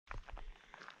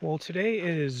Well, today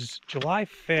is July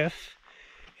 5th,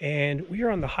 and we are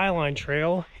on the Highline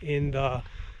Trail in the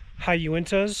high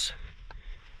Uintahs,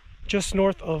 just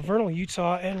north of Vernal,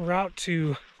 Utah, en route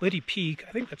to Leidy Peak.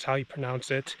 I think that's how you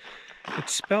pronounce it.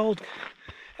 It's spelled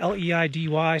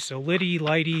L-E-I-D-Y, so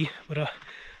Leidy, but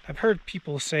I've heard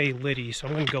people say Leidy, so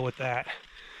I'm going to go with that.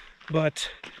 But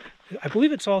I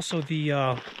believe it's also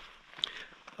the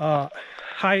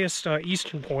highest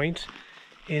eastern point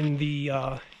in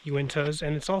the Uintahs,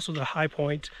 and it's also the high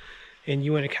point in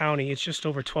Uintah County. It's just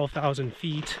over 12,000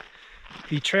 feet.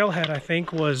 The trailhead, I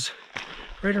think, was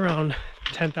right around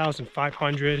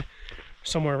 10,500,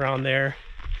 somewhere around there.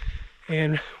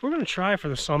 And we're going to try for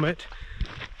the summit.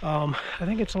 I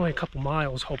think it's only a couple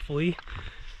miles, hopefully,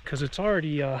 because it's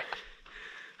already, I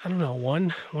don't know,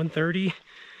 1:30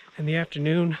 in the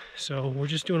afternoon. So we're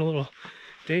just doing a little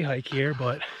day hike here,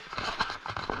 but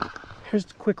here's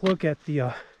a quick look at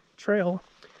the trail.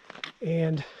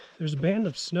 And there's a band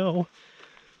of snow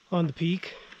on the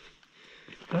peak.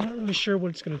 I'm not really sure what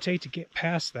it's going to take to get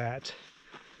past that.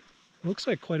 It looks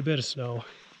like quite a bit of snow.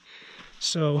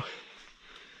 So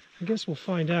I guess we'll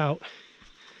find out.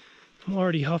 I'm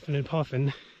already huffing and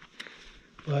puffing,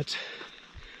 but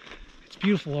it's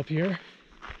beautiful up here.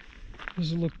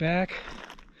 There's a look back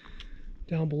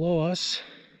down below us.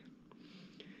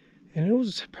 And it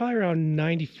was probably around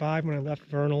 95 when I left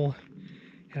Vernal.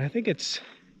 And I think it's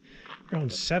around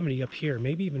 70 up here,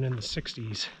 maybe even in the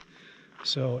 60s.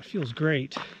 So it feels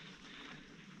great.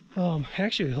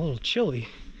 Actually a little chilly.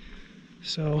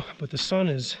 So, but the sun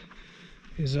is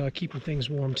keeping things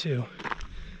warm too.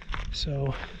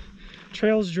 So,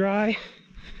 trail's dry.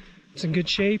 It's in good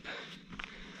shape.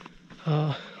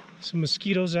 Some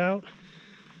mosquitoes out,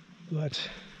 but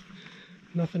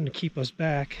nothing to keep us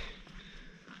back.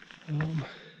 And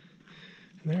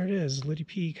there it is, Leidy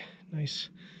Peak. Nice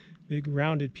big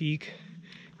rounded peak.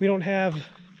 We don't have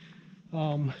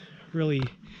really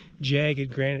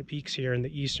jagged granite peaks here in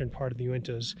the eastern part of the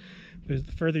Uintahs, but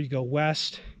the further you go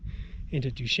west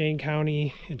into Duchesne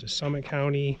County, into Summit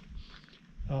County,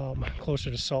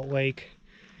 closer to Salt Lake,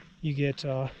 you get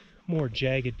more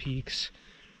jagged peaks,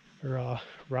 or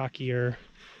rockier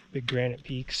big granite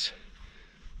peaks.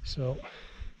 So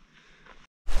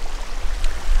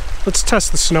let's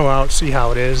test the snow out, see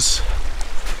how it is.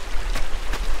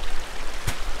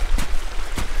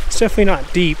 It's definitely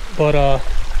not deep, but a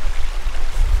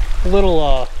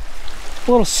little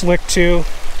slick too.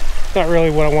 Not really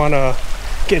what I want to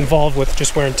get involved with,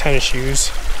 just wearing tennis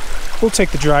shoes. We'll take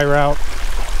the dry route.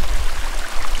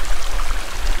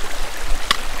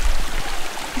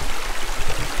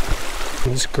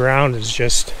 This ground is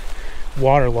just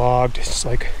waterlogged. It's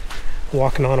like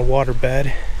walking on a water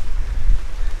bed.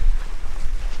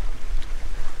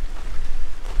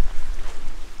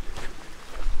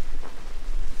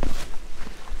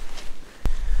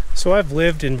 So I've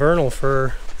lived in Vernal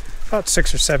for about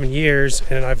 6 or 7 years,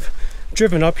 and I've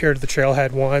driven up here to the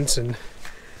trailhead once and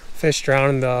fished around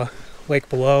in the lake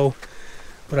below,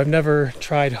 but I've never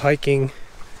tried hiking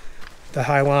the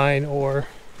Highline or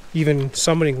even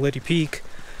summiting Leidy Peak.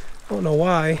 I don't know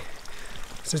why.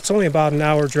 It's only about an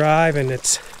hour drive and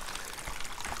it's a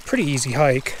pretty easy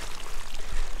hike,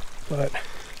 but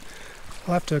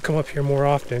I'll have to come up here more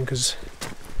often because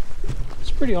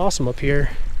it's pretty awesome up here.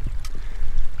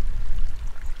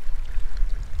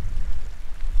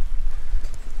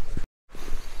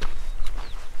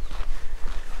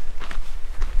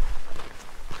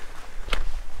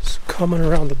 Coming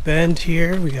around the bend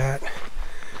here, we got,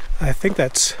 I think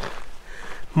that's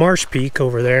Marsh Peak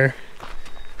over there,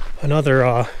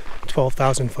 another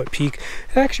 12,000 foot peak.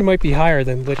 It actually might be higher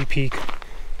than Leidy Peak.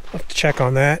 I'll have to check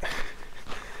on that.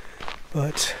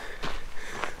 But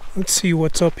let's see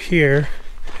what's up here,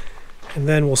 and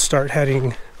then we'll start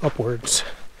heading upwards.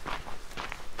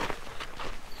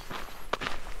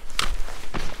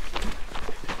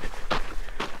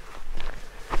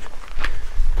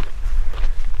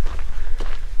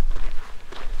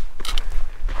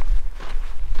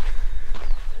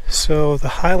 So the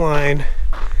Highline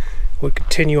would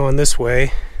continue on this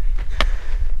way,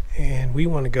 and we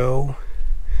want to go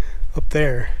up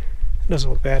there. It doesn't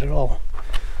look bad at all.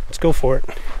 Let's go for it.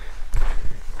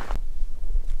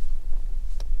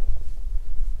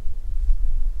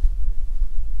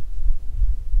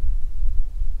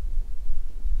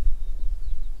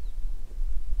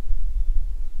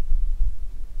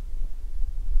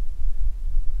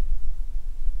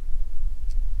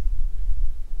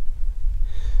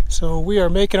 So we are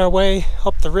making our way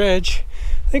up the ridge.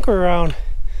 I think we're around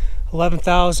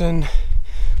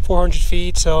 11,400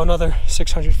 feet, so another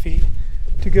 600 feet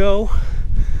to go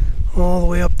all the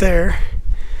way up there.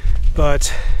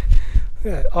 But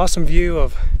got an awesome view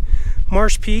of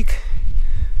Marsh Peak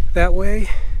that way.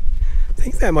 I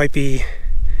think that might be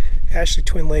Ashley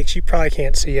Twin Lakes. You probably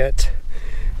can't see it,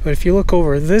 but if you look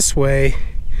over this way,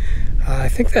 I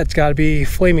think that's got to be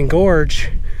Flaming Gorge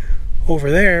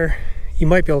over there. You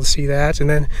might be able to see that, and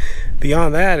then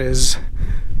beyond that is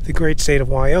the great state of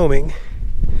Wyoming.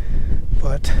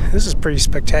 But this is a pretty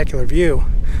spectacular view,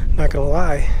 not gonna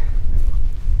lie.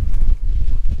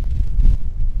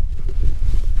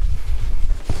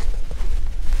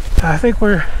 I think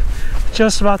we're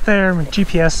just about there. My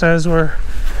GPS says we're a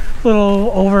little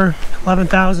over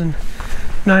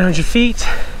 11,900 feet.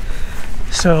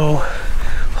 So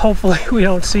hopefully we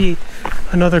don't see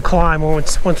another climb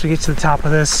once we get to the top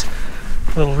of this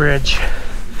little ridge.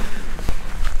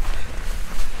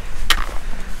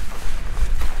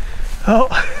 Oh,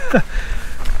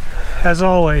 as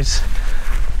always,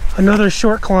 another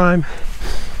short climb,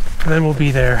 and then we'll be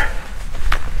there.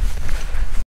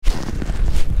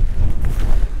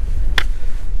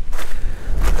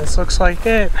 This looks like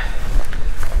it.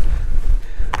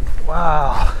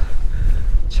 Wow,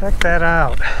 check that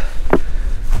out.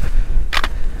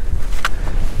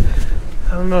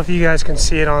 I don't know if you guys can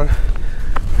see it on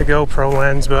the GoPro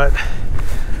lens, but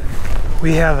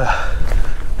we have a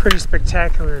pretty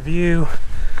spectacular view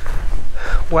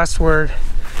westward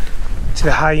to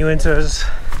the high Uintahs.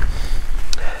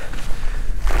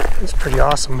 It's pretty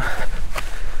awesome.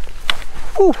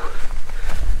 Whew.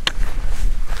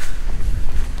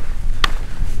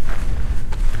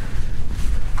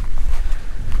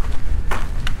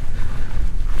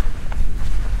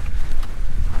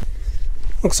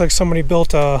 Looks like somebody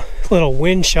built a little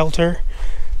wind shelter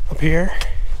up here.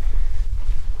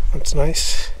 That's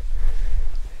nice.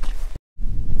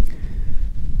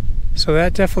 So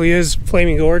that definitely is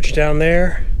Flaming Gorge down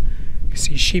there. You can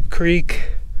see Sheep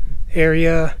Creek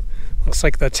area. Looks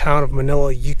like the town of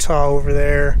Manila, Utah over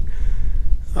there.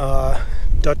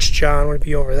 Dutch John would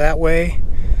be over that way.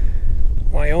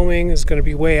 Wyoming is going to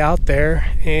be way out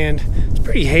there, and it's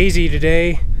pretty hazy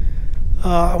today.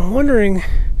 I'm wondering,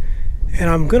 and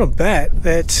I'm gonna bet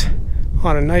that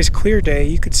on a nice clear day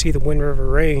you could see the Wind River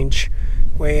Range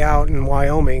way out in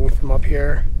Wyoming from up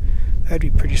here. That'd be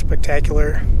pretty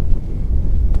spectacular.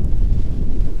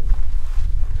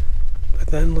 But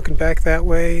then looking back that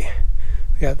way,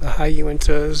 we got the high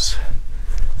Uintahs,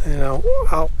 and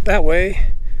out that way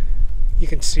you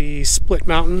can see Split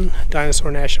Mountain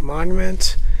Dinosaur National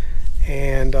Monument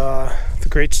and the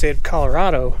great state of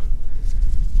Colorado.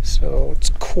 So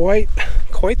it's quite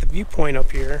the viewpoint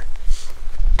up here.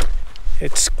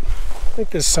 It's like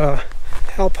this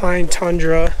alpine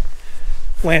tundra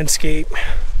landscape,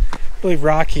 really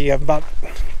rocky. I've about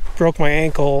broke my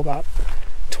ankle about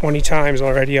 20 times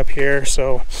already up here,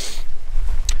 so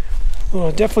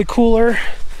definitely cooler.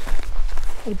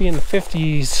 It'll be in the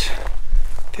 50s,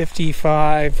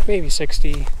 55, maybe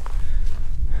 60.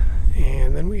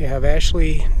 And then we have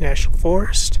Ashley National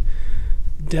Forest.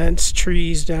 Dense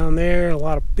trees down there, a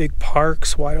lot of big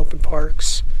parks, wide open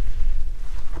parks.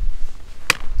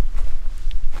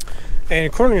 And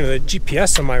according to the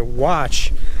GPS on my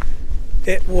watch,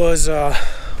 it was 1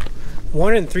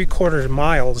 3/4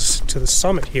 miles to the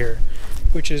summit here,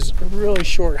 which is a really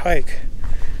short hike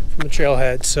from the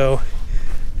trailhead. So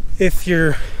if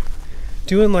you're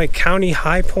doing like county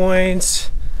high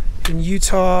points in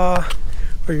Utah,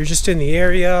 or you're just in the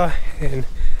area and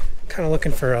kind of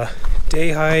looking for a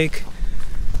day hike,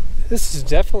 this is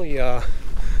definitely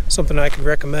something I could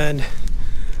recommend.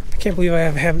 I can't believe I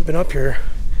haven't been up here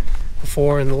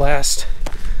before in the last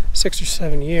 6 or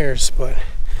 7 years, but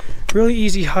really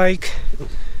easy hike.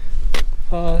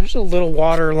 There's a little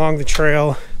water along the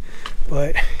trail,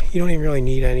 but you don't even really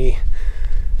need any.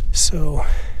 So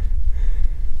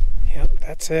yep,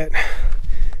 that's it.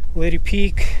 Leidy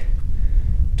Peak,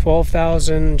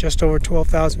 12,000, just over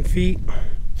 12,000 feet.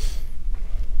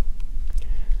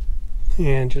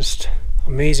 And just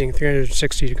amazing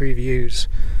 360-degree views.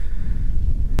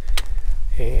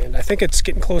 And I think it's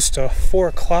getting close to 4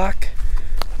 o'clock.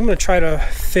 I'm going to try to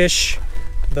fish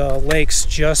the lakes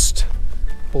just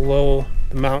below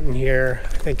the mountain here.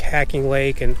 I think Hacking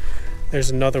Lake, and there's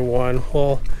another one.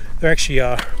 Well, they're actually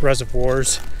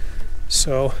reservoirs,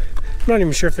 so I'm not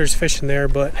even sure if there's fish in there,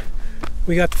 but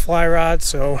we got the fly rod,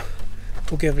 so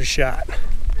we'll give it a shot.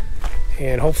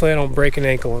 And hopefully I don't break an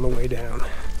ankle on the way down.